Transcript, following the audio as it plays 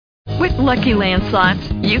With Lucky Land Slots,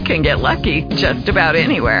 you can get lucky just about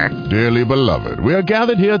anywhere. Dearly beloved, we are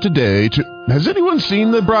gathered here today to... Has anyone seen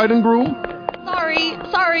the bride and groom?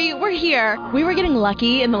 Sorry, we're here. We were getting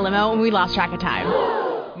lucky in the limo and we lost track of time.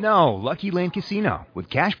 No, Lucky Land Casino, with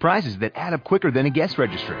cash prizes that add up quicker than a guest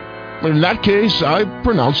registry. In that case, I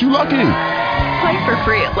pronounce you lucky. Play for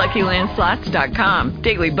free at LuckyLandSlots.com.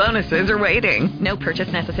 Daily bonuses are waiting. No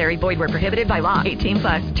purchase necessary. Void where prohibited by law.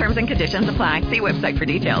 18+. Terms and conditions apply. See website for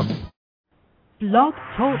details. Blog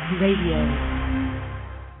Talk Radio.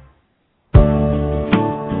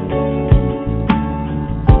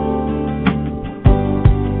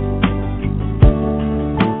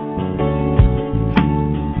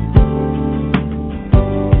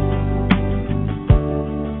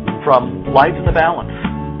 From Lives in the Balance,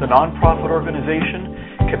 the nonprofit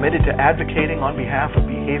organization committed to advocating on behalf of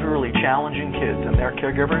behaviorally challenging kids and their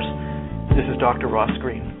caregivers, this is Dr. Ross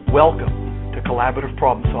Green. Welcome to Collaborative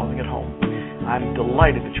Problem Solving at Home. I'm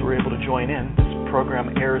delighted that you were able to join in. This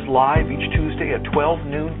program airs live each Tuesday at 12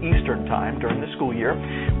 noon Eastern Time during the school year.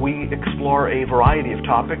 We explore a variety of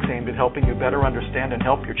topics aimed at helping you better understand and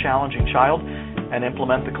help your challenging child and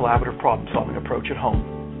implement the collaborative problem solving approach at home.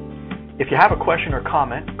 If you have a question or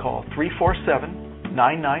comment, call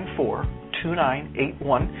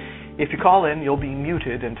 347-994-2981. If you call in, you'll be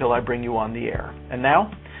muted until I bring you on the air. And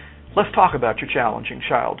now, let's talk about your challenging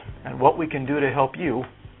child and what we can do to help you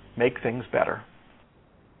make things better.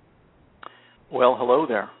 Well, hello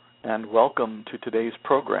there, and welcome to today's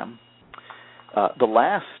program. The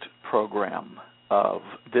last program of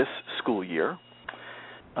this school year,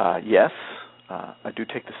 I do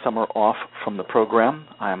take the summer off from the program.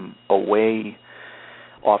 I'm away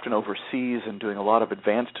often overseas and doing a lot of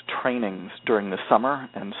advanced trainings during the summer,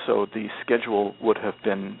 and so the schedule would have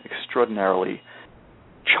been extraordinarily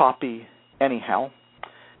choppy anyhow.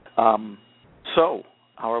 So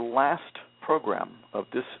our last program of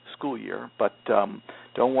this school year, but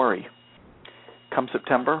don't worry. Come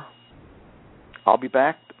September, I'll be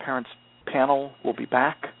back. The parents' panel will be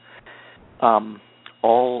back.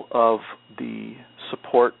 All of the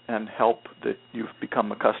support and help that you've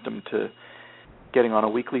become accustomed to getting on a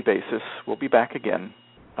weekly basis will be back again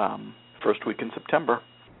first week in September.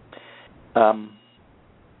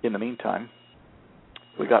 In the meantime,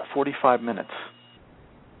 we got 45 minutes.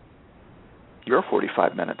 Your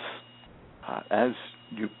 45 minutes. As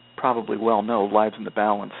you probably well know, Lives in the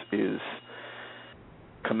Balance is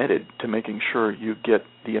committed to making sure you get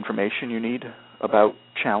the information you need about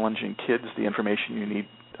challenging kids, the information you need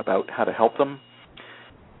about how to help them,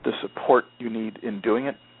 the support you need in doing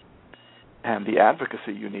it, and the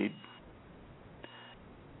advocacy you need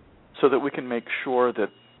so that we can make sure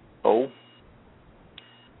that,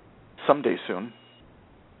 someday soon,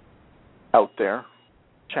 out there,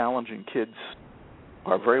 challenging kids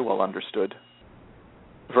are very well understood,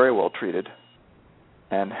 very well treated,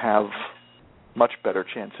 and have much better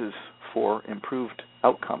chances for improved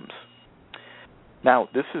outcomes. Now,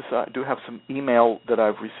 this is I do have some email that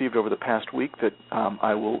I've received over the past week that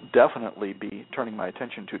I will definitely be turning my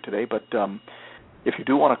attention to today, but if you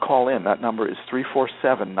do want to call in, that number is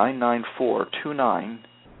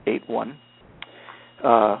 347-994-2981.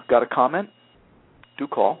 Got a comment? Do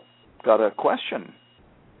call. Got a question?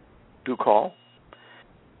 Do call.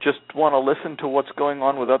 Just want to listen to what's going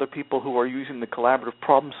on with other people who are using the collaborative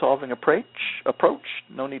problem-solving approach?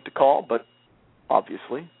 No need to call, but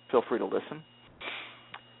obviously, feel free to listen.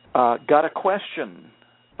 Got a question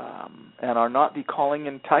and are not the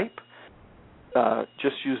calling-in type?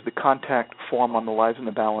 Just use the contact form on the Lives in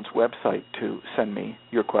the Balance website to send me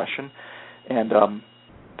your question. And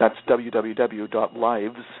that's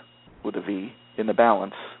www.lives, with a V, in the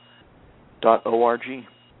balance.org.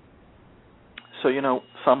 So,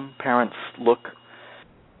 some parents look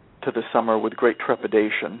to the summer with great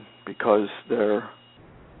trepidation because their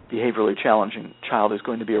behaviorally challenging child is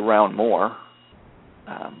going to be around more.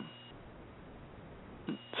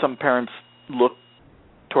 Some parents look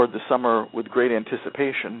toward the summer with great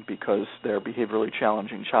anticipation because their behaviorally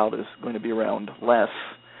challenging child is going to be around less.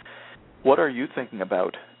 What are you thinking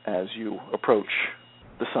about as you approach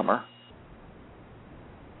the summer?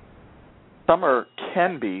 Summer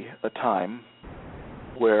can be a time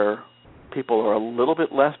where people are a little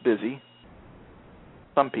bit less busy,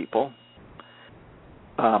 some people,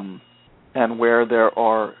 and where there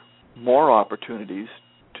are more opportunities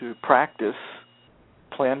to practice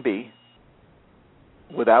Plan B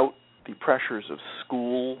without the pressures of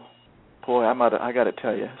school. Boy, I got to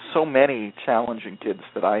tell you, so many challenging kids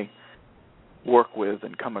that I work with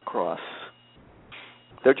and come across,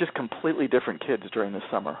 they're just completely different kids during the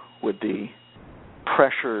summer with the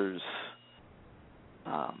pressures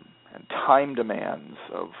and time demands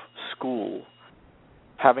of school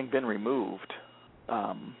having been removed,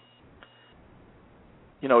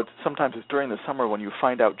 sometimes it's during the summer when you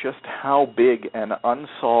find out just how big an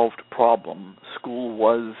unsolved problem school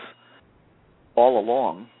was all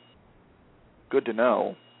along. Good to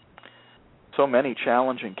know. So many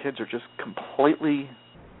challenging kids are just completely,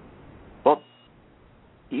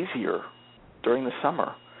 easier during the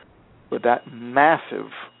summer with that massive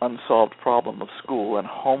unsolved problem of school and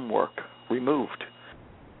homework removed.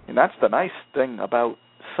 And that's the nice thing about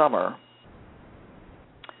summer.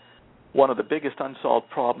 One of the biggest unsolved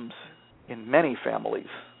problems in many families,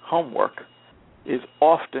 homework, is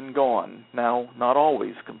often gone. Now, not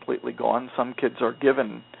always completely gone. Some kids are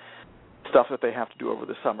given stuff that they have to do over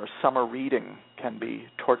the summer. Summer reading can be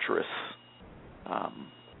torturous.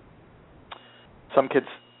 Some kids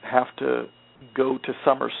have to go to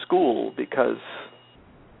summer school because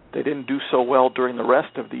they didn't do so well during the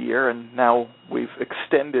rest of the year, and now we've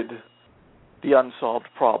extended the unsolved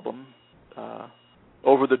problem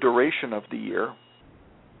over the duration of the year,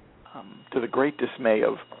 to the great dismay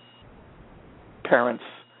of parents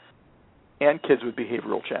and kids with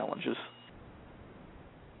behavioral challenges.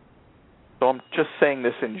 So I'm just saying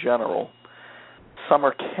this in general.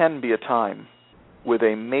 Summer can be a time with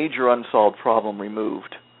a major unsolved problem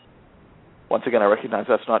removed. Once again, I recognize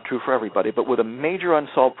that's not true for everybody, but with a major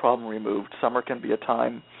unsolved problem removed, summer can be a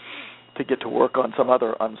time to get to work on some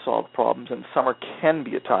other unsolved problems, and summer can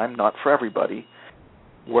be a time, not for everybody,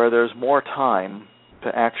 where there's more time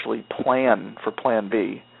to actually plan for Plan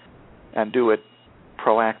B and do it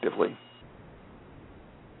proactively.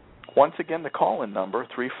 Once again, the call-in number,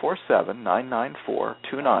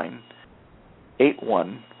 347-994-2981.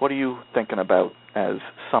 What are you thinking about as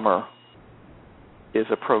summer is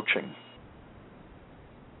approaching?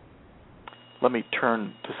 Let me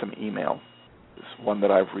turn to some email. This is one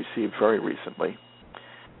that I've received very recently.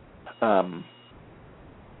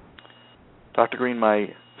 Dr. Green,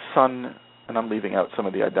 my son, and I'm leaving out some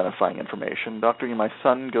of the identifying information. Dr. Green, my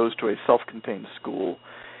son goes to a self-contained school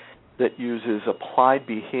that uses applied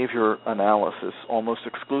behavior analysis almost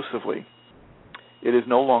exclusively. It is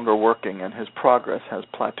no longer working, and his progress has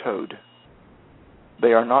plateaued.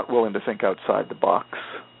 They are not willing to think outside the box.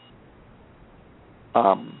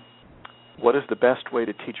 What is the best way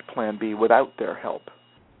to teach Plan B without their help,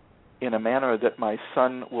 in a manner that my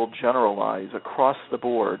son will generalize across the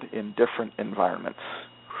board in different environments?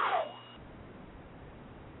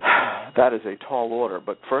 That is a tall order,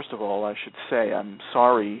 but first of all, I should say I'm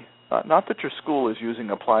sorry, not that your school is using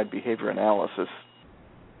applied behavior analysis.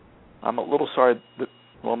 I'm a little sorry that,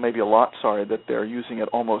 maybe a lot sorry that they're using it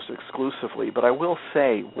almost exclusively, but I will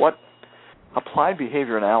say what applied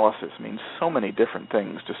behavior analysis means so many different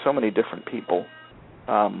things to so many different people.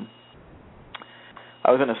 I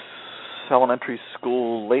was in a elementary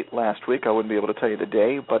school late last week. I wouldn't be able to tell you the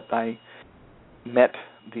day, but I met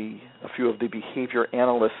a few of the behavior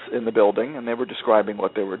analysts in the building, and they were describing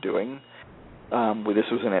what they were doing. This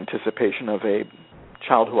was in anticipation of a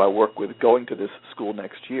child who I work with going to this school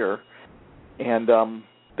next year, and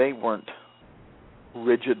they weren't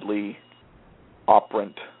rigidly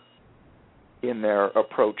operant in their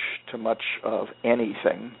approach to much of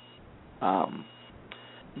anything.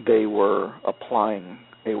 They were applying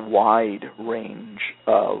a wide range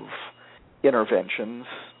of interventions.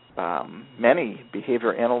 Many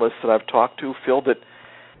behavior analysts that I've talked to feel that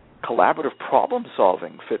collaborative problem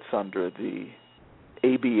solving fits under the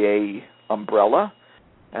ABA umbrella,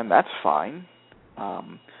 and that's fine.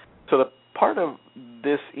 So the part of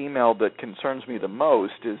this email that concerns me the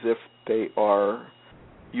most is if they are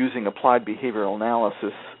using applied behavioral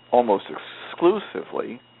analysis almost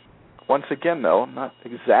exclusively. Once again, though, I'm not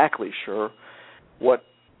exactly sure what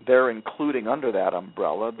they're including under that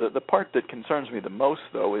umbrella. The part that concerns me the most,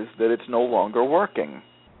 though, is that it's no longer working,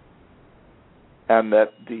 and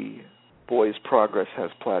that the boy's progress has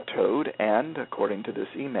plateaued, and according to this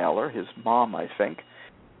emailer, his mom, I think,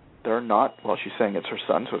 they're not, she's saying it's her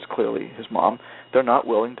son, so it's clearly his mom, they're not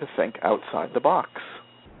willing to think outside the box.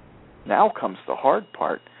 Now comes the hard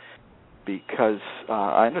part, because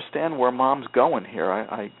I understand where mom's going here.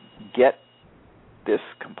 I get this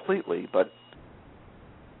completely, but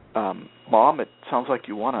Mom, it sounds like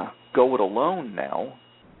you want to go it alone now,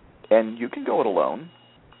 and you can go it alone.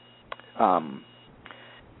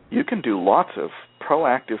 You can do lots of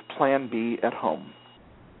proactive Plan B at home.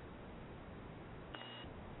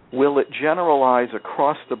 Will it generalize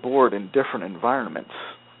across the board in different environments?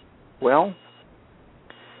 Well,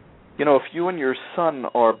 if you and your son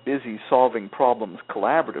are busy solving problems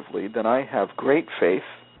collaboratively, then I have great faith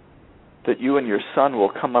that you and your son will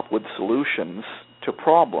come up with solutions to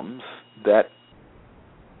problems that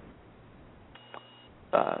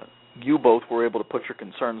you both were able to put your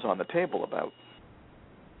concerns on the table about.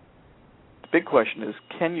 The big question is,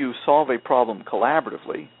 can you solve a problem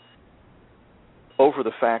collaboratively over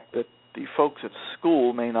the fact that the folks at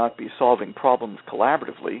school may not be solving problems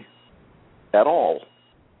collaboratively at all?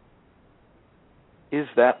 Is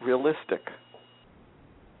that realistic?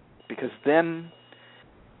 Because then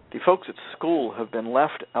the folks at school have been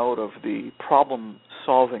left out of the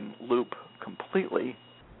problem-solving loop completely,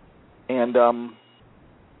 and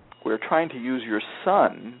we're trying to use your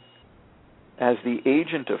son as the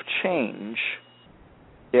agent of change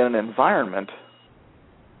in an environment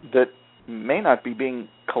that may not be being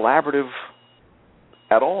collaborative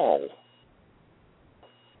at all.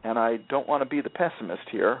 And I don't want to be the pessimist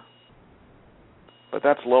here, but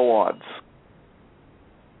that's low odds.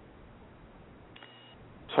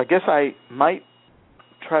 So I guess I might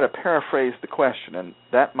try to paraphrase the question, and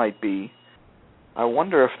that might be, I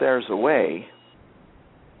wonder if there's a way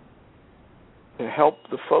to help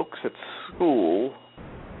the folks at school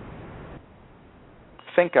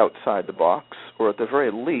think outside the box, or at the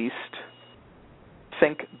very least,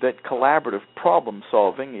 think that collaborative problem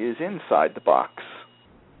solving is inside the box.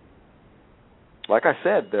 Like I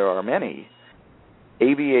said, there are many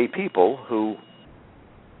ABA people who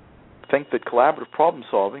think that collaborative problem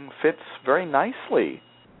solving fits very nicely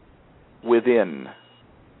within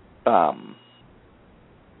the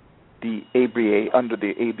ABA, under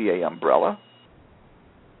the ABA umbrella.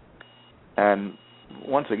 And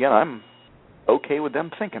once again, I'm okay with them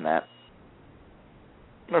thinking that.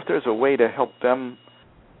 I wonder if there's a way to help them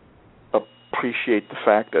appreciate the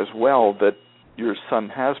fact as well that your son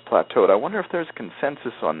has plateaued. I wonder if there's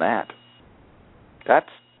consensus on that. That's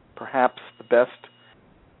perhaps the best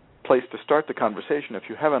place to start the conversation. If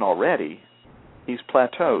you haven't already, he's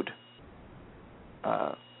plateaued.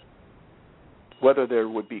 Whether there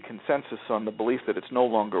would be consensus on the belief that it's no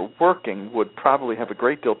longer working would probably have a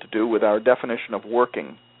great deal to do with our definition of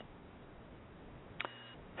working.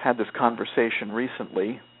 Had this conversation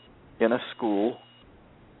recently in a school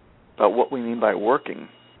about what we mean by working.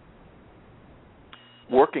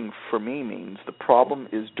 Working for me means the problem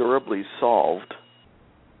is durably solved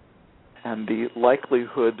and the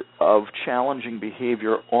likelihood of challenging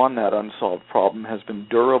behavior on that unsolved problem has been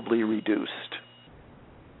durably reduced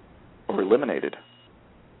or eliminated.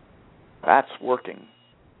 That's working.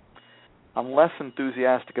 I'm less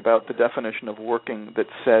enthusiastic about the definition of working that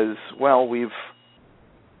says, well, we've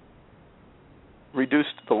reduced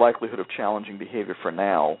the likelihood of challenging behavior for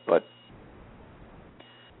now, but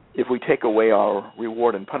if we take away our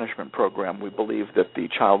reward and punishment program, we believe that the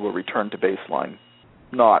child will return to baseline.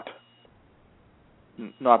 Not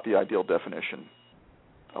the ideal definition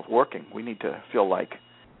of working. We need to feel like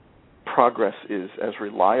progress is as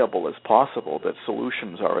reliable as possible, that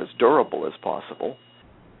solutions are as durable as possible.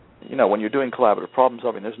 You know, when you're doing collaborative problem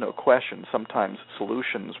solving, there's no question. Sometimes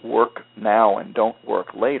solutions work now and don't work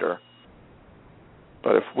later.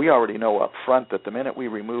 But if we already know up front that the minute we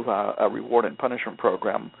remove a reward and punishment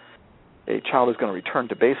program, a child is going to return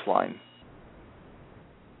to baseline,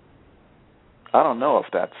 I don't know if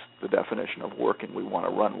that's the definition of working we want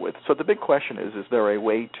to run with. So the big question is there a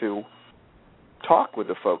way to talk with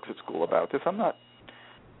the folks at school about this? I'm not...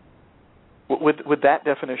 With that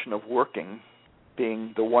definition of working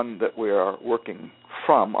being the one that we are working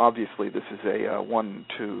from, obviously this is a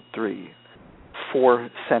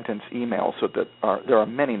 4-sentence email, so that there are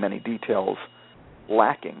many, many details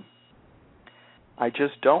lacking. I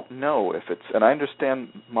just don't know if it's, and I understand,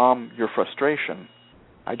 Mom, your frustration,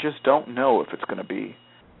 I just don't know if it's going to be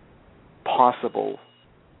possible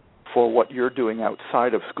for what you're doing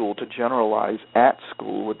outside of school to generalize at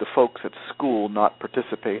school with the folks at school not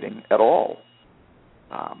participating at all.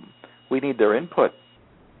 We need their input.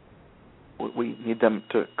 We need them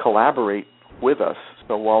to collaborate with us.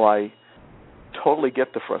 So while I totally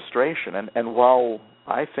get the frustration, and while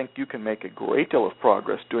I think you can make a great deal of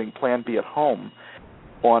progress doing Plan B at home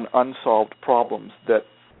on unsolved problems that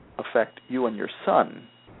affect you and your son,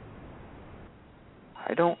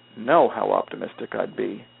 I don't know how optimistic I'd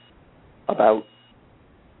be about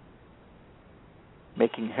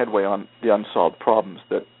making headway on the unsolved problems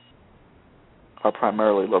that are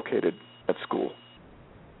primarily located at school.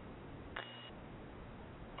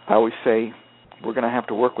 I always say we're going to have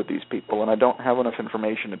to work with these people, and I don't have enough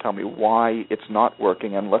information to tell me why it's not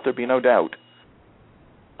working, and let there be no doubt.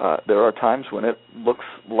 There are times when it looks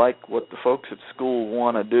like what the folks at school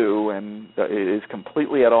want to do, and it is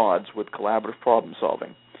completely at odds with collaborative problem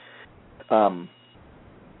solving.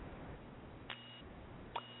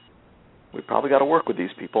 We probably got to work with these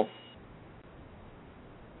people.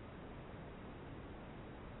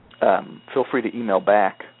 feel free to email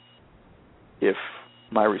back if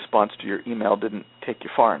my response to your email didn't take you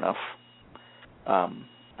far enough.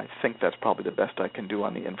 I think that's probably the best I can do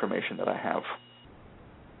on the information that I have.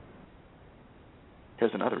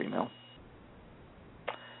 Here's another email.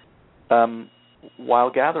 While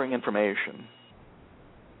gathering information,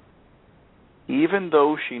 even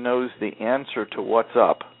though she knows the answer to what's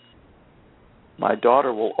up, my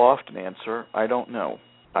daughter will often answer, I don't know.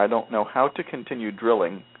 I don't know how to continue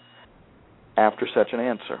drilling after such an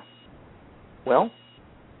answer. Well,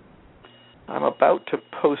 I'm about to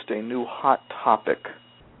post a new hot topic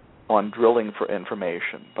on drilling for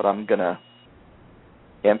information, but I'm going to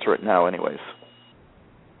answer it now anyways.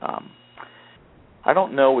 I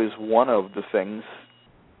don't know is one of the things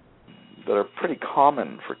that are pretty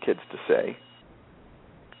common for kids to say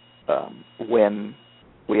when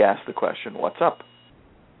we ask the question, what's up?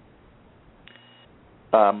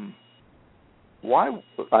 Why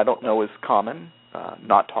I don't know is common.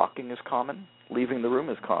 Not talking is common. Leaving the room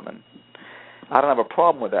is common. I don't have a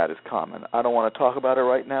problem with that is common. I don't want to talk about it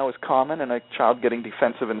right now is common. And a child getting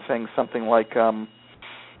defensive and saying something like,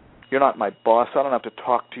 you're not my boss, I don't have to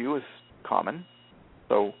talk to you is common.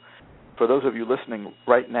 So for those of you listening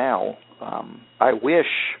right now, I wish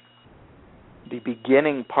the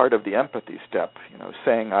beginning part of the empathy step,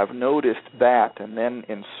 saying I've noticed that, and then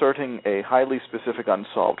inserting a highly specific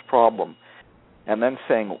unsolved problem, and then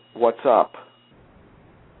saying what's up,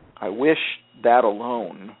 I wish that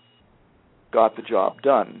alone got the job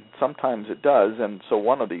done. Sometimes it does, and so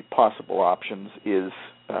one of the possible options is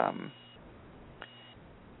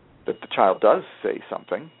that the child does say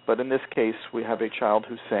something, but in this case we have a child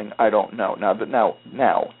who's saying, I don't know. Now,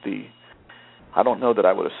 I don't know that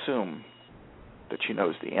I would assume that she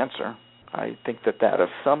knows the answer. I think that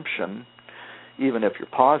assumption, even if you're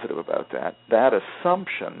positive about that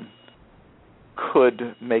assumption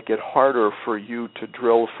could make it harder for you to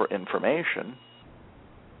drill for information.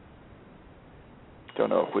 Don't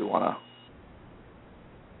know if we want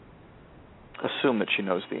to assume that she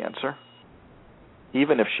knows the answer.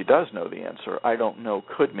 Even if she does know the answer, I don't know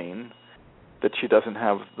could mean that she doesn't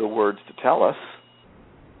have the words to tell us.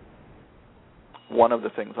 One of the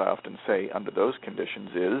things I often say under those conditions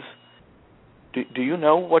is, do you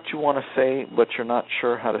know what you want to say, but you're not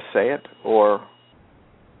sure how to say it? Or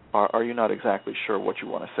are you not exactly sure what you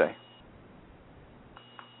want to say?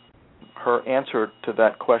 Her answer to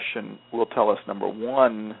that question will tell us, number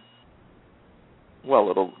one, well,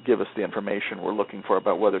 it'll give us the information we're looking for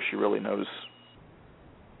about whether she really knows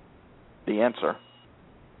the answer.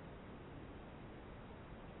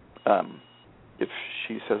 If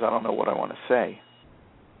she says, I don't know what I want to say,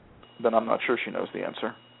 then I'm not sure she knows the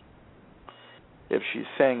answer. If she's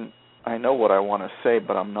saying, I know what I want to say,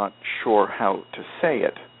 but I'm not sure how to say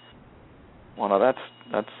it, well, no,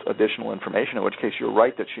 that's additional information, in which case you're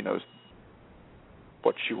right that she knows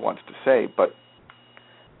what she wants to say, but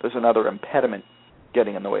there's another impediment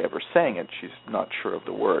getting in the way of her saying it. She's not sure of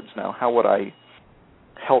the words. Now, how would I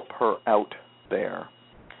help her out there?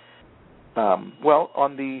 Well,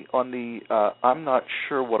 on the I'm not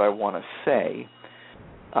sure what I want to say,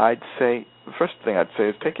 I'd say, the first thing I'd say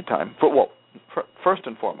is take your time. First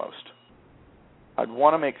and foremost, I'd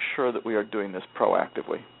want to make sure that we are doing this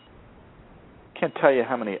proactively. Can't tell you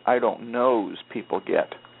how many I don't knows people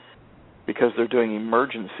get because they're doing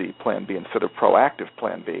emergency plan B instead of proactive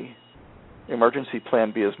plan B. Emergency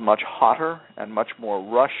plan B is much hotter and much more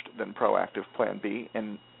rushed than proactive plan B,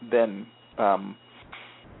 and then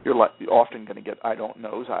you're often going to get I don't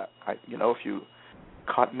knows. If you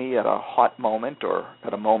caught me at a hot moment or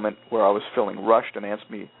at a moment where I was feeling rushed and asked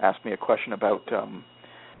me a question about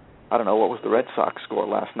I don't know, what was the Red Sox score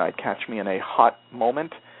last night? Catch me in a hot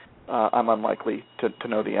moment, I'm unlikely to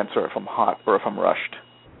know the answer if I'm hot or if I'm rushed.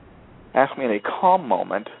 Ask me in a calm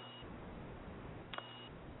moment,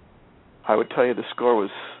 I would tell you the score was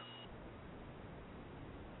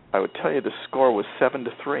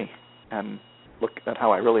 7-3, and look at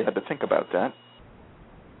how I really had to think about that.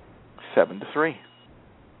 7-3.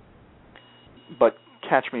 But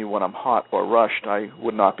catch me when I'm hot or rushed, I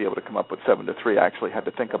would not be able to come up with 7-3. I actually had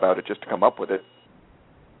to think about it just to come up with it.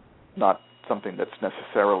 Not something that's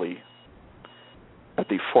necessarily at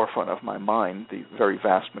the forefront of my mind, the very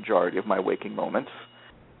vast majority of my waking moments.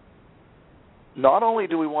 Not only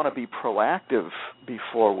do we want to be proactive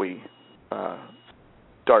before we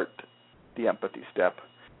start the empathy step,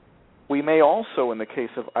 we may also, in the case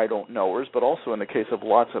of I don't knowers, but also in the case of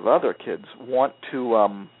lots of other kids, want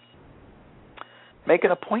to make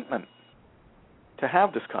an appointment to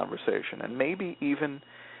have this conversation, and maybe even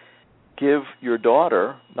give your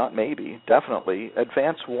daughter, not maybe, definitely,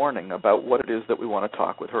 advance warning about what it is that we want to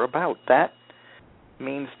talk with her about. That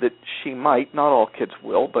means that she might, not all kids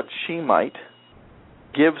will, but she might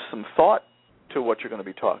give some thought to what you're going to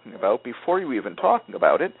be talking about before you even talking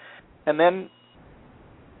about it, and then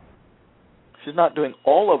she's not doing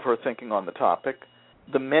all of her thinking on the topic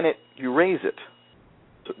the minute you raise it.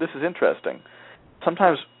 So this is interesting.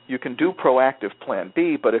 Sometimes you can do proactive plan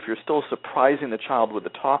B, but if you're still surprising the child with the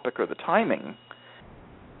topic or the timing,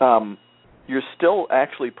 you're still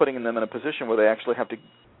actually putting them in a position where they actually have to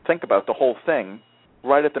think about the whole thing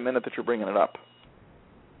right at the minute that you're bringing it up.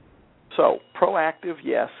 So, proactive,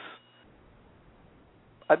 yes.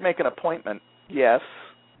 I'd make an appointment, yes.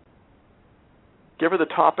 Give her the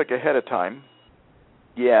topic ahead of time,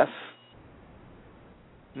 yes.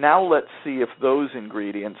 Now let's see if those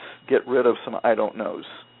ingredients get rid of some I don't knows.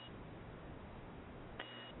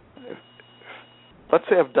 Let's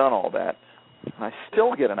say I've done all that, and I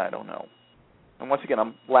still get an I don't know. And once again,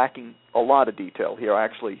 I'm lacking a lot of detail here. I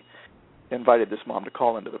actually invited this mom to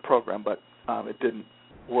call into the program, but it didn't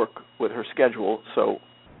work with her schedule, so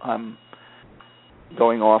I'm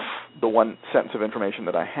going off the one sentence of information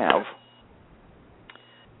that I have.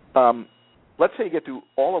 Let's say you get through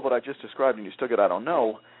all of what I just described and you still get I don't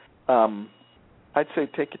know. I'd say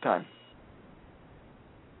take your time.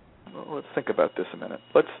 Well, let's think about this a minute.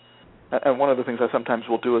 And one of the things I sometimes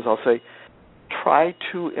will do is I'll say, try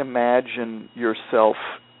to imagine yourself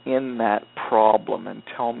in that problem and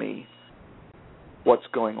tell me what's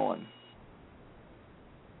going on.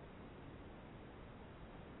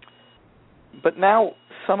 But now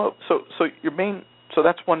so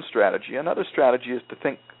that's one strategy. Another strategy is to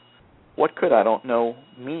think, what could I don't know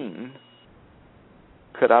mean?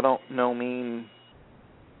 Could I don't know mean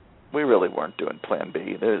we really weren't doing plan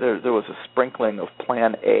B? There was a sprinkling of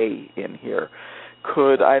plan A in here.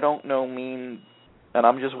 Could I don't know mean, and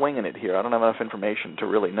I'm just winging it here, I don't have enough information to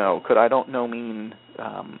really know. Could I don't know mean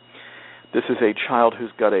this is a child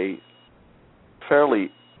who's got a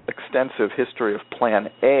fairly extensive history of plan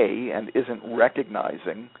A and isn't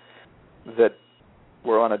recognizing that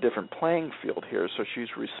we're on a different playing field here, so she's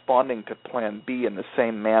responding to plan B in the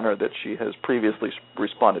same manner that she has previously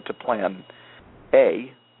responded to plan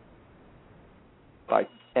A by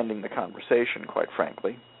ending the conversation, quite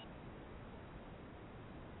frankly.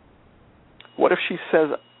 What if she says,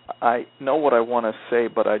 I know what I want to say,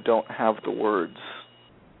 but I don't have the words?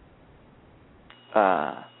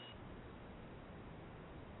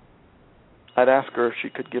 I'd ask her if she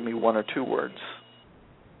could give me one or two words.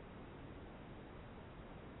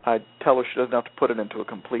 I'd tell her she doesn't have to put it into a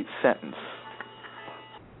complete sentence.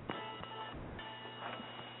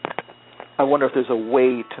 I wonder if there's a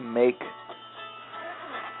way to make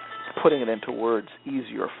putting it into words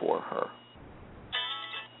easier for her.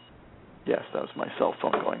 Yes, that was my cell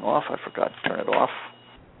phone going off. I forgot to turn it off.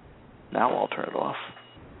 Now I'll turn it off.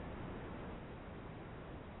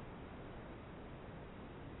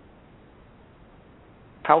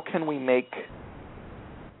 How can we make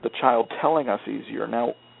the child telling us easier?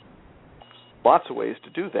 Now, lots of ways to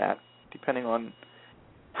do that, depending on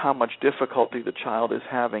how much difficulty the child is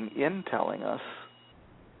having in telling us.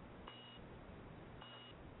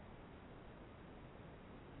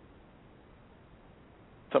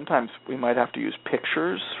 Sometimes we might have to use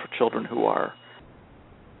pictures for children who are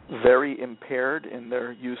very impaired in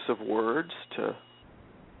their use of words to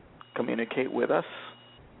communicate with us.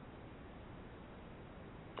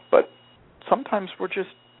 But sometimes we're just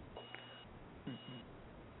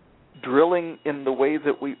drilling in the way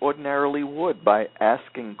that we ordinarily would by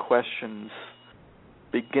asking questions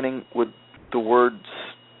beginning with the words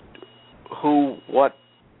who, what,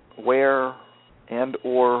 where, and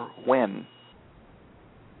or when.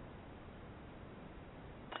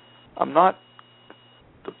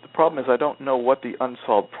 The problem is I don't know what the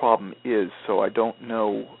unsolved problem is, so I don't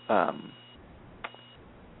know,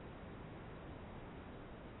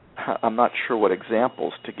 I'm not sure what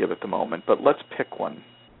examples to give at the moment, but let's pick one.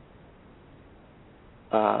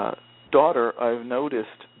 Daughter, I've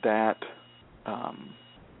noticed that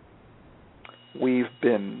we've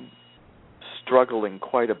been struggling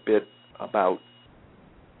quite a bit about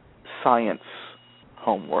science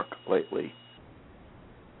homework lately.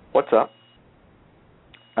 What's up?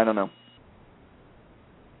 I don't know.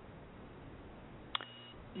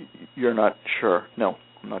 You're not sure? No,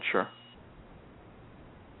 I'm not sure.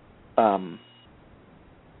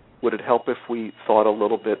 Would it help if we thought a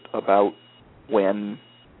little bit about when,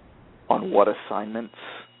 on what assignments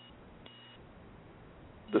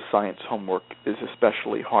the science homework is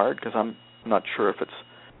especially hard? Because I'm not sure if it's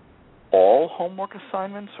all homework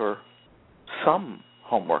assignments or some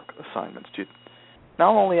homework assignments.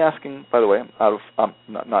 Now I'm only asking, by the way, out of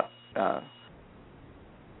not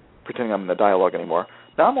pretending I'm in the dialogue anymore.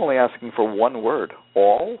 Now I'm only asking for one word: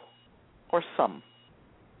 all or some.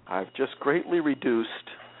 I've just greatly reduced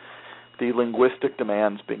the linguistic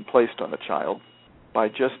demands being placed on the child by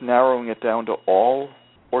just narrowing it down to all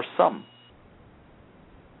or some.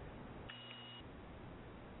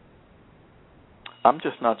 I'm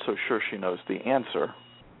just not so sure she knows the answer.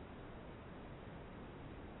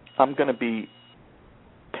 I'm going to be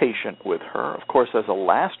patient with her. Of course, as a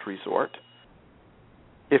last resort,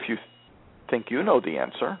 if you think you know the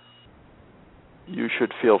answer, you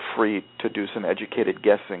should feel free to do some educated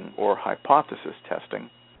guessing or hypothesis testing.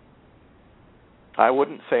 I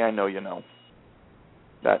wouldn't say I know you know.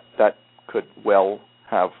 That could well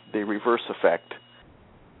have the reverse effect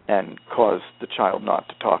and cause the child not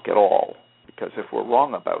to talk at all. Because if we're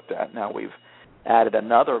wrong about that, now we've added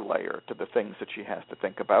another layer to the things that she has to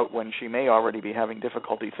think about when she may already be having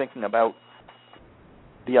difficulty thinking about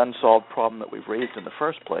the unsolved problem that we've raised in the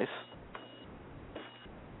first place.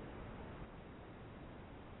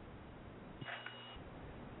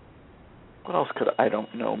 What else could I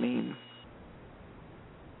don't know mean?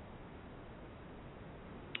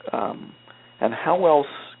 And how else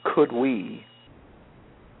could we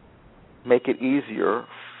make it easier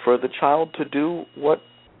for the child to do what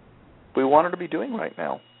we want her to be doing right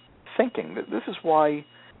now? Thinking. This is why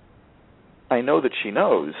I know that she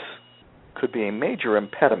knows could be a major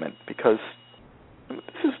impediment, because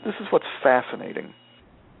this is what's fascinating.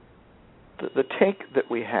 The take that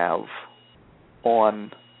we have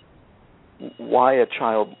on why a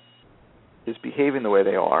child is behaving the way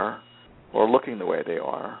they are, or looking the way they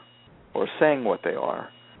are, or saying what they are,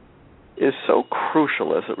 is so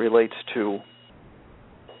crucial as it relates to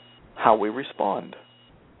how we respond.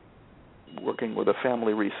 Working with a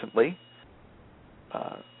family recently,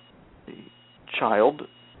 the child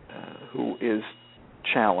who is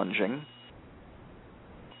challenging,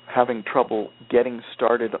 having trouble getting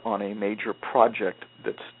started on a major project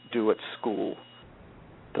that's due at school.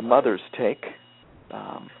 The mother's take,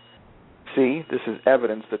 this is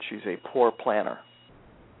evidence that she's a poor planner,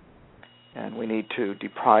 and we need to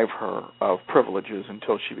deprive her of privileges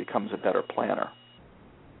until she becomes a better planner.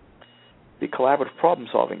 The collaborative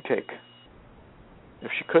problem-solving take.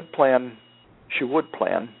 If she could plan, she would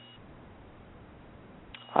plan.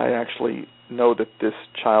 I actually know that this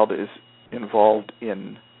child is involved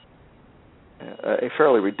in a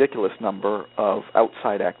fairly ridiculous number of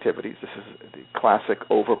outside activities. This is the classic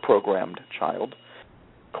over-programmed child.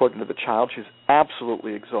 According to the child, she's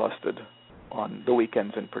absolutely exhausted on the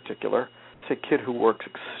weekends in particular. It's a kid who works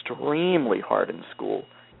extremely hard in school,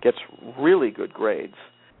 gets really good grades,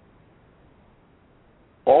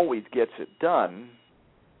 always gets it done,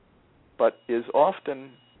 but is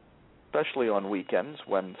often, especially on weekends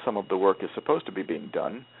when some of the work is supposed to be being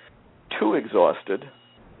done, too exhausted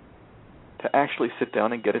to actually sit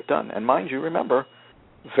down and get it done. And mind you, remember,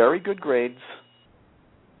 very good grades,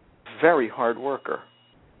 very hard worker,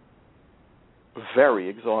 very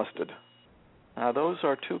exhausted. Now, those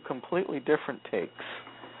are two completely different takes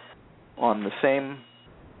on the same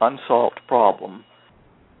unsolved problem.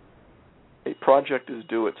 A project is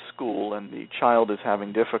due at school and the child is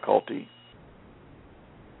having difficulty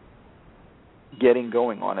getting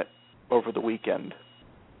going on it over the weekend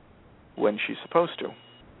when she's supposed to.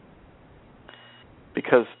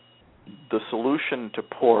 Because the solution to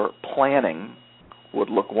poor planning would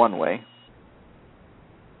look one way.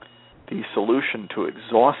 The solution to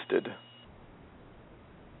exhausted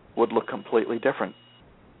would look completely different.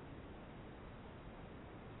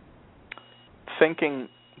 Thinking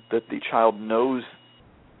that the child knows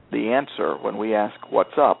the answer when we ask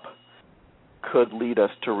what's up could lead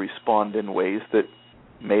us to respond in ways that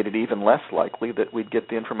made it even less likely that we'd get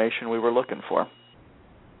the information we were looking for.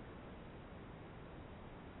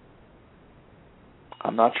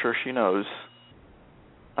 I'm not sure she knows.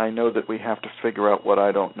 I know that we have to figure out what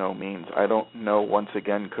I don't know means. I don't know, once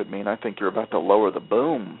again, could mean I think you're about to lower the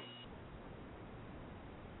boom.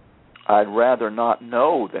 I'd rather not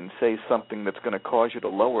know than say something that's going to cause you to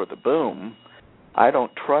lower the boom. I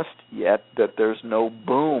don't trust yet that there's no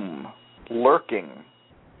boom lurking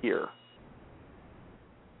here.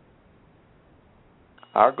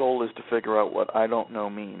 Our goal is to figure out what I don't know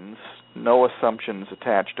means. No assumptions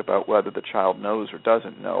attached about whether the child knows or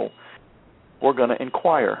doesn't know. We're going to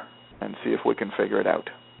inquire and see if we can figure it out.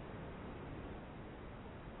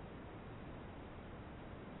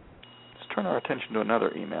 Let's turn our attention to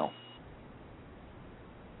another email.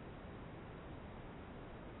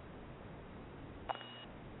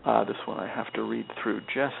 This one I have to read through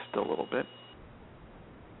just a little bit.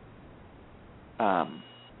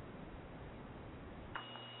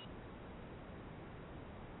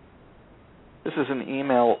 This is an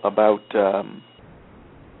email about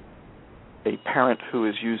a parent who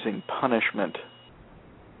is using punishment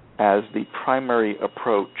as the primary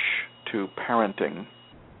approach to parenting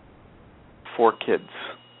for kids.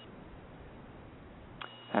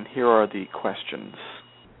 And here are the questions.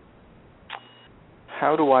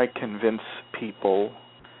 How do I convince people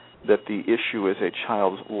that the issue is a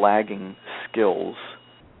child's lagging skills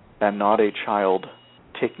and not a child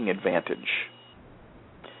taking advantage?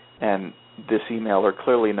 And this emailer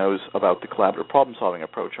clearly knows about the collaborative problem-solving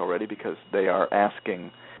approach already, because they are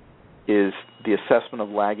asking, is the assessment of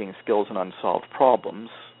lagging skills and unsolved problems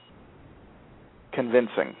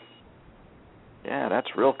convincing? Yeah, that's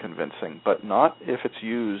real convincing, but not if it's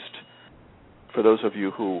used, for those of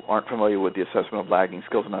you who aren't familiar with the assessment of lagging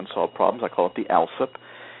skills and unsolved problems, I call it the ALSUP,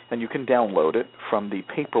 and you can download it from the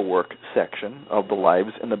paperwork section of the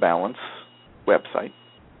Lives in the Balance website.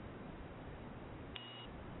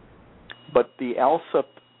 But the ALSUP,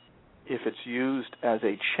 if it's used as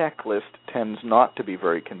a checklist, tends not to be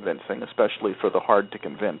very convincing, especially for the hard to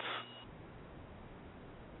convince.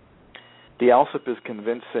 The ALSUP is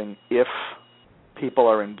convincing if people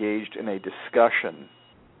are engaged in a discussion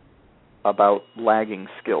about lagging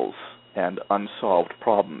skills and unsolved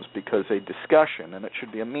problems, because a discussion, and it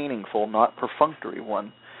should be a meaningful, not perfunctory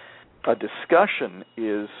one, a discussion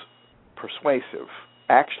is persuasive.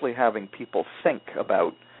 Actually having people think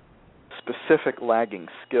about specific lagging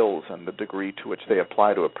skills and the degree to which they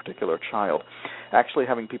apply to a particular child, actually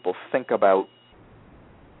having people think about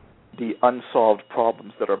the unsolved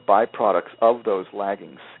problems that are byproducts of those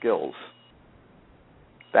lagging skills,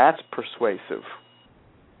 that's persuasive.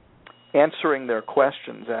 Answering their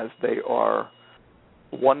questions as they are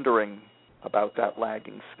wondering about that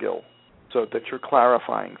lagging skill, so that you're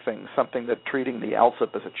clarifying things, something that treating the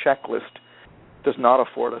ALSUP as a checklist does not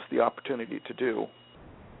afford us the opportunity to do.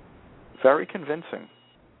 Very convincing.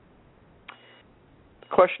 The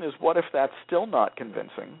question is, what if that's still not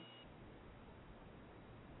convincing?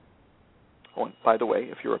 Oh, and by the way,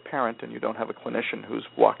 if you're a parent and you don't have a clinician who's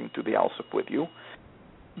walking through the ALSUP with you,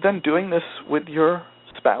 then doing this with your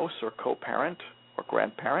spouse or co-parent or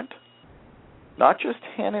grandparent, not just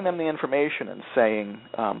handing them the information and saying,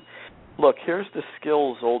 look, here's the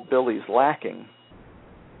skills old Billy's lacking.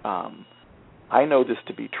 I know this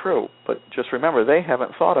to be true, but just remember, they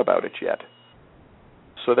haven't thought about it yet.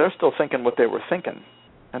 So they're still thinking what they were thinking.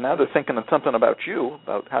 And now they're thinking of something about you,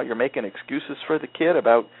 about how you're making excuses for the kid,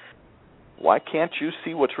 about why can't you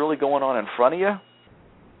see what's really going on in front of you?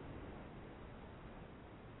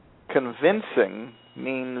 Convincing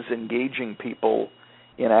means engaging people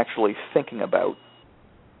in actually thinking about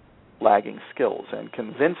lagging skills. And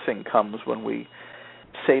convincing comes when we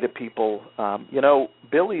say to people,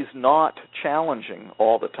 Billy's not challenging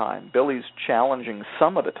all the time. Billy's challenging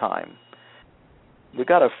some of the time. We've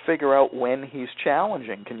got to figure out when he's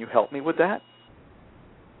challenging. Can you help me with that?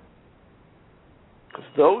 Because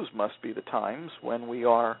those must be the times when we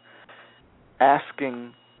are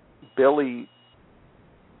asking Billy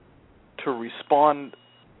to respond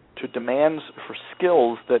to demands for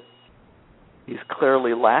skills that he's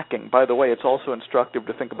clearly lacking. By the way, it's also instructive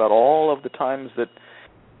to think about all of the times that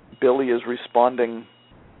Billy is responding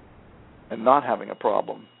and not having a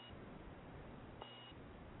problem.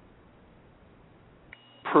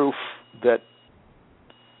 Proof that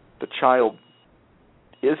the child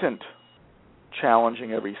isn't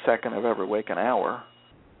challenging every second of every waking hour,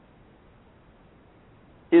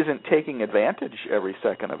 isn't taking advantage every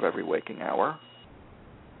second of every waking hour.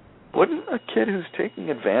 Wouldn't a kid who's taking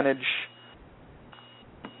advantage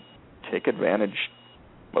take advantage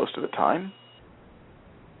most of the time?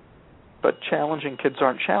 But challenging kids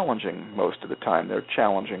aren't challenging most of the time. They're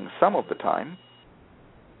challenging some of the time.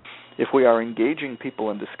 If we are engaging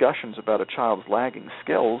people in discussions about a child's lagging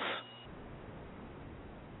skills,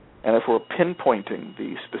 and if we're pinpointing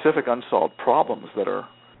the specific unsolved problems that are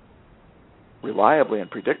reliably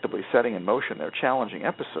and predictably setting in motion their challenging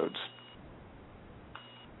episodes,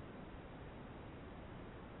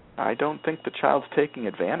 I don't think the child's taking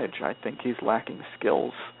advantage. I think he's lacking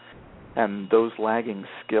skills. And those lagging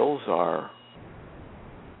skills are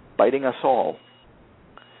biting us all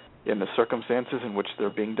in the circumstances in which they're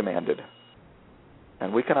being demanded.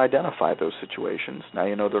 And we can identify those situations. Now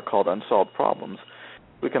you know they're called unsolved problems.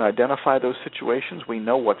 We can identify those situations. We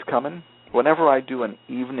know what's coming. Whenever I do an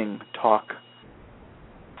evening talk,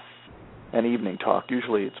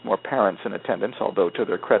 usually it's more parents in attendance, although to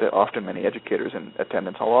their credit, often many educators in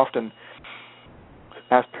attendance. I'll often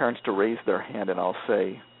ask parents to raise their hand, and I'll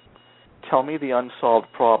say, tell me the unsolved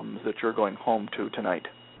problems that you're going home to tonight.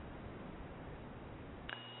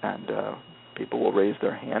 And people will raise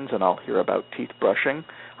their hands, and I'll hear about teeth brushing,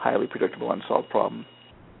 highly predictable unsolved problem.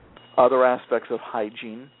 Other aspects of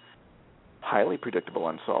hygiene, highly predictable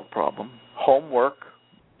unsolved problem. Homework,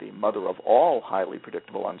 the mother of all highly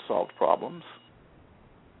predictable unsolved problems.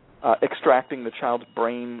 Extracting the child's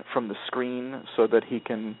brain from the screen so that he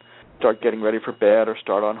can start getting ready for bed or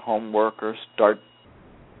start on homework or start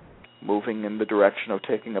moving in the direction of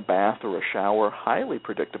taking a bath or a shower, highly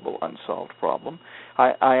predictable unsolved problem.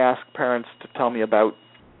 I ask parents to tell me about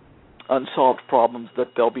unsolved problems that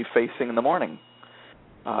they'll be facing in the morning.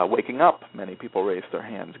 Waking up, many people raise their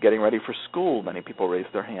hands. Getting ready for school, many people raise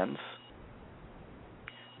their hands.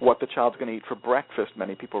 What the child's going to eat for breakfast,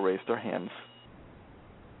 many people raise their hands.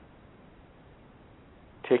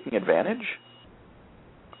 Taking advantage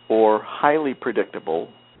or highly predictable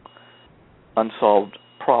unsolved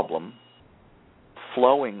problem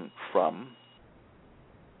flowing from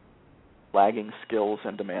lagging skills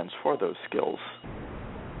and demands for those skills.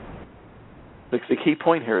 The key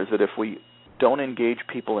point here is that if we don't engage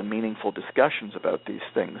people in meaningful discussions about these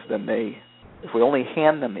things, then if we only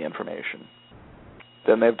hand them the information,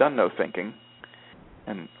 then they've done no thinking,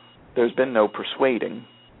 and there's been no persuading.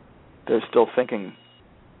 They're still thinking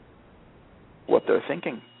what they're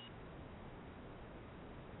thinking.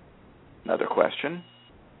 Another question.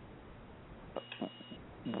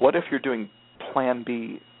 What if you're doing Plan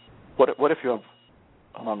B? What if you have,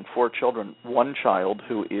 among 4 children, one child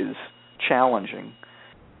who is challenging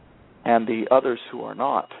and the others who are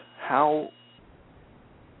not? How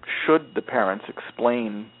should the parents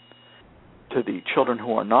explain to the children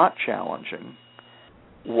who are not challenging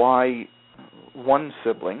why one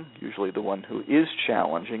sibling, usually the one who is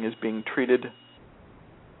challenging, is being treated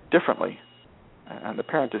differently? And the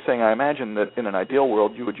parent is saying, I imagine that in an ideal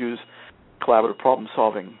world you would use collaborative problem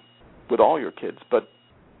solving with all your kids, but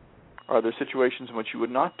are there situations in which you would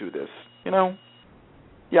not do this?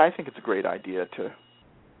 I think it's a great idea to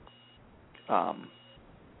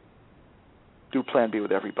do Plan B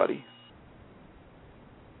with everybody.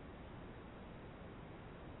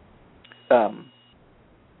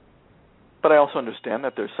 But I also understand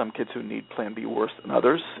that there's some kids who need Plan B worse than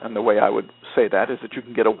others, and the way I would say that is that you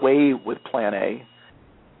can get away with Plan A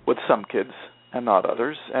with some kids and not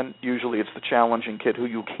others, and usually it's the challenging kid who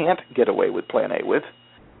you can't get away with Plan A with.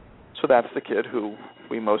 So that's the kid who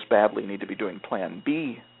we most badly need to be doing Plan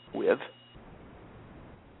B with.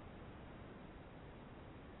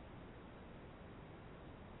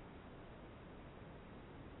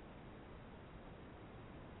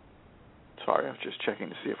 Sorry, I was just checking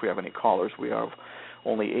to see if we have any callers. We have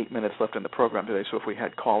only 8 minutes left in the program today, so if we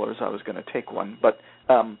had callers, I was going to take one. But,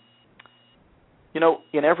 in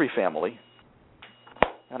every family,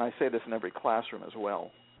 and I say this in every classroom as well,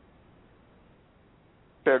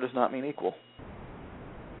 fair does not mean equal.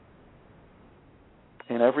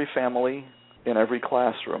 In every family, in every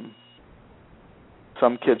classroom,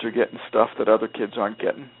 some kids are getting stuff that other kids aren't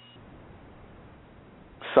getting.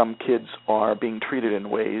 Some kids are being treated in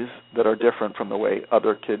ways that are different from the way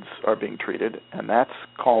other kids are being treated, and that's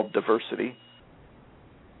called diversity.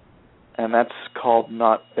 And that's called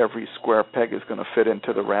not every square peg is going to fit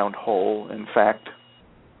into the round hole. In fact,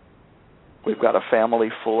 we've got a family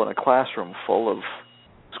full and a classroom full of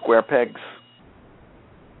square pegs.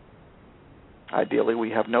 Ideally,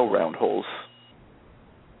 we have no round holes.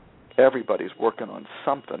 Everybody's working on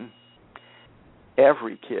something.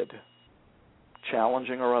 Every kid,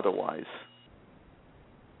 challenging or otherwise,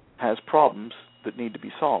 has problems that need to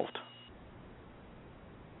be solved.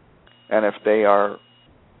 And if they are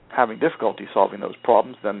having difficulty solving those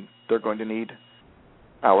problems, then they're going to need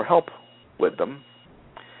our help with them.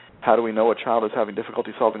 How do we know a child is having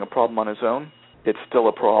difficulty solving a problem on his own? It's still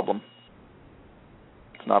a problem.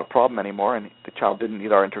 It's not a problem anymore, and the child didn't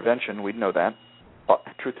need our intervention. We'd know that.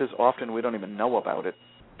 Truth is, often we don't even know about it.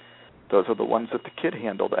 Those are the ones that the kid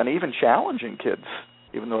handled. And even challenging kids,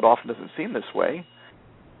 even though it often doesn't seem this way,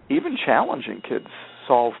 even challenging kids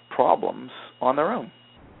solve problems on their own.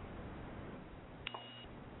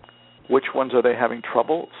 Which ones are they having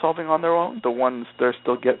trouble solving on their own? The ones they're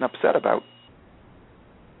still getting upset about.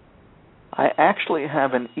 I actually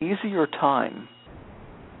have an easier time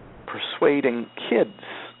persuading kids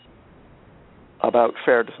about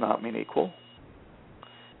fair does not mean equal,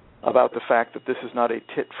 about the fact that this is not a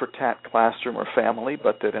tit-for-tat classroom or family,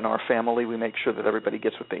 but that in our family we make sure that everybody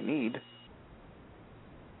gets what they need.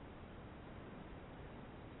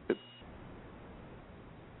 It's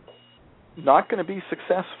not going to be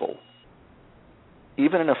successful,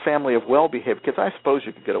 even in a family of well-behaved kids. I suppose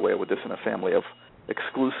you could get away with this in a family of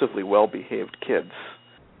exclusively well-behaved kids.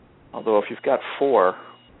 Although if you've got 4,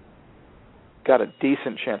 got a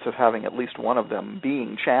decent chance of having at least one of them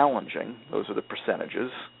being challenging. Those are the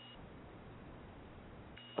percentages.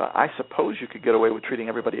 I suppose you could get away with treating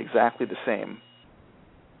everybody exactly the same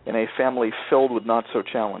in a family filled with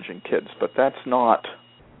not-so-challenging kids, but that's not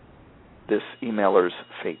this emailer's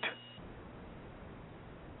fate.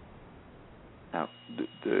 Now,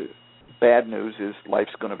 the bad news is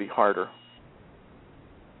life's going to be harder.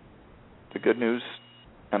 The good news,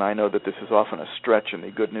 and I know that this is often a stretch in the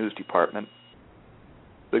good news department,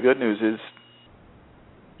 the good news is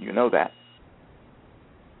you know that.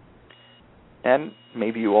 And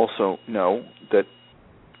maybe you also know that,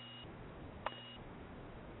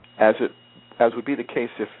 as would be the case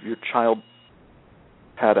if your child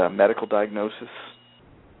had a medical diagnosis,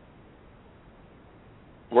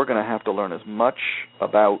 we're going to have to learn as much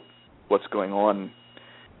about what's going on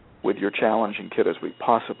with your challenging kid as we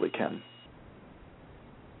possibly can.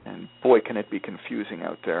 And boy, can it be confusing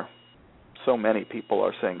out there. So many people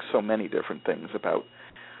are saying so many different things about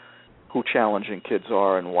who challenging kids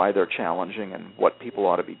are and why they're challenging and what people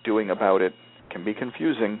ought to be doing about it. It can be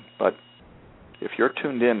confusing, but if you're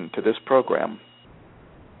tuned in to this program,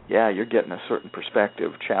 yeah, you're getting a certain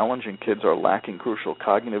perspective. Challenging kids are lacking crucial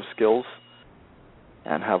cognitive skills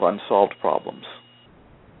and have unsolved problems.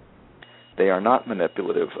 They are not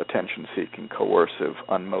manipulative, attention-seeking, coercive,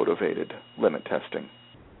 unmotivated, limit testing.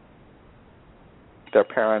 Their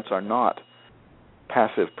parents are not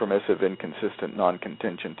passive, permissive, inconsistent,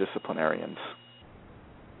 non-contingent disciplinarians.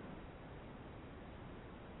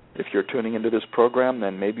 If you're tuning into this program,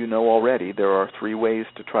 then maybe you know already there are 3 ways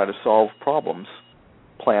to try to solve problems.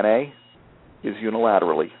 Plan A is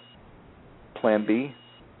unilaterally. Plan B,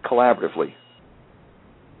 collaboratively.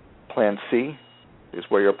 Plan C is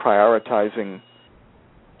where you're prioritizing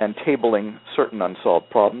and tabling certain unsolved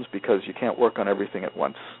problems because you can't work on everything at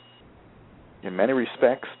once. In many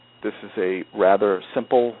respects, this is a rather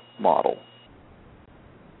simple model.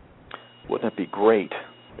 Wouldn't it be great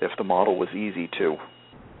if the model was easy too?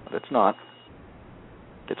 But it's not.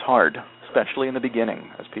 It's hard, especially in the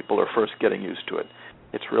beginning as people are first getting used to it.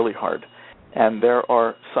 It's really hard. And there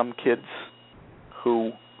are some kids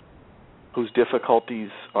whose difficulties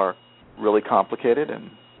are really complicated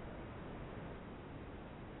and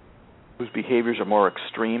whose behaviors are more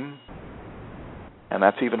extreme, and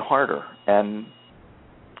that's even harder. And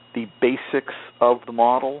the basics of the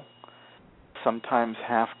model sometimes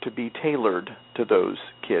have to be tailored to those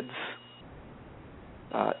kids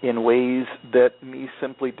in ways that me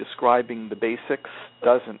simply describing the basics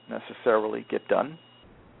doesn't necessarily get done.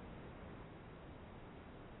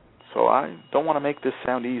 So I don't want to make this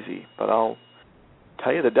sound easy, but I'll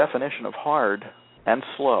tell you the definition of hard and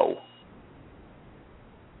slow.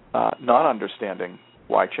 Not understanding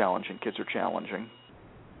why challenging kids are challenging,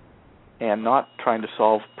 and not trying to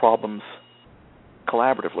solve problems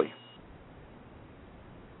collaboratively.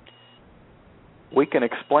 We can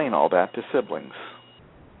explain all that to siblings.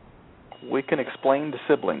 We can explain to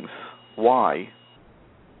siblings why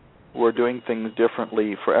we're doing things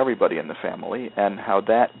differently for everybody in the family and how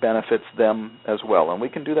that benefits them as well. And we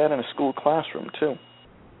can do that in a school classroom too.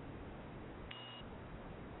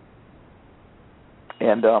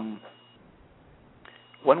 And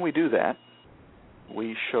when we do that,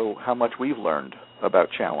 we show how much we've learned about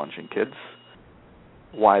challenging kids,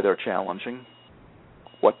 why they're challenging,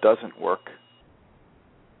 what doesn't work,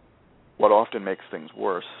 what often makes things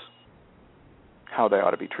worse, how they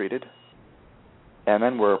ought to be treated. And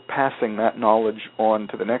then we're passing that knowledge on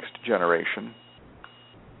to the next generation.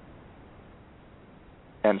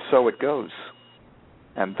 And so it goes.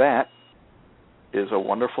 And that is a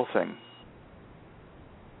wonderful thing.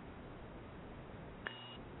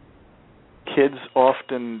 Kids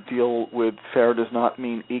often deal with fair does not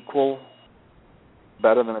mean equal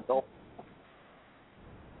better than adults.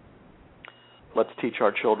 Let's teach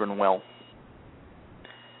our children well.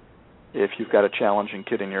 If you've got a challenging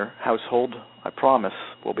kid in your household, I promise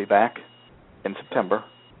we'll be back in September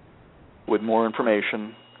with more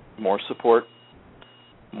information, more support,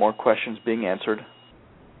 more questions being answered.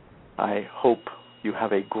 I hope you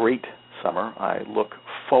have a great summer. I look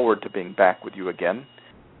forward to being back with you again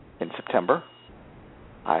in September.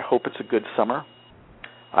 I hope it's a good summer.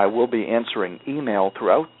 I will be answering email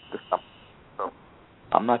throughout the summer. So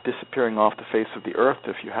I'm not disappearing off the face of the earth.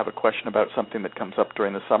 If you have a question about something that comes up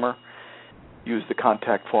during the summer, use the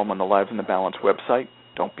contact form on the Lives in the Balance website.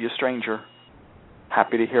 Don't be a stranger.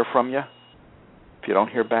 Happy to hear from you. If you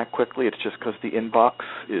don't hear back quickly, it's just because the inbox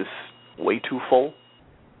is way too full.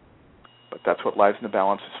 But that's what Lives in the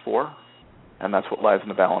Balance is for, and that's what Lives in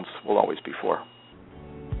the Balance will always be for.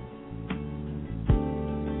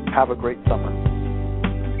 Have a great summer.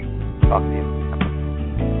 Talk to you.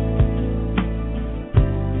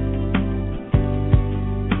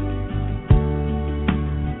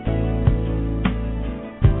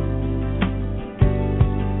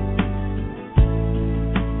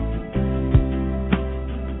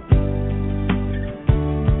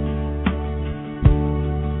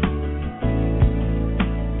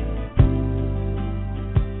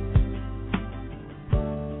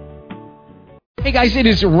 Hey guys, it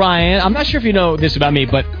is Ryan. I'm not sure if you know this about me,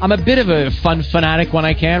 but I'm a bit of a fun fanatic when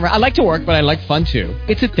I can. I like to work, but I like fun too.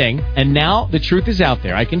 It's a thing. And now the truth is out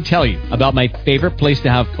there. I can tell you about my favorite place to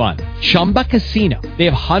have fun. Chumba Casino. They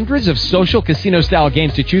have hundreds of social casino style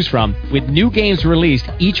games to choose from with new games released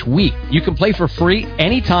each week. You can play for free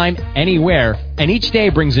anytime, anywhere. And each day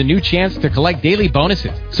brings a new chance to collect daily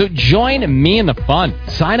bonuses. So join me in the fun.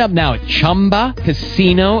 Sign up now at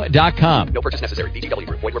ChumbaCasino.com. No purchase necessary. VGW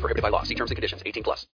Group. Void where prohibited by law. See terms and conditions. 18+.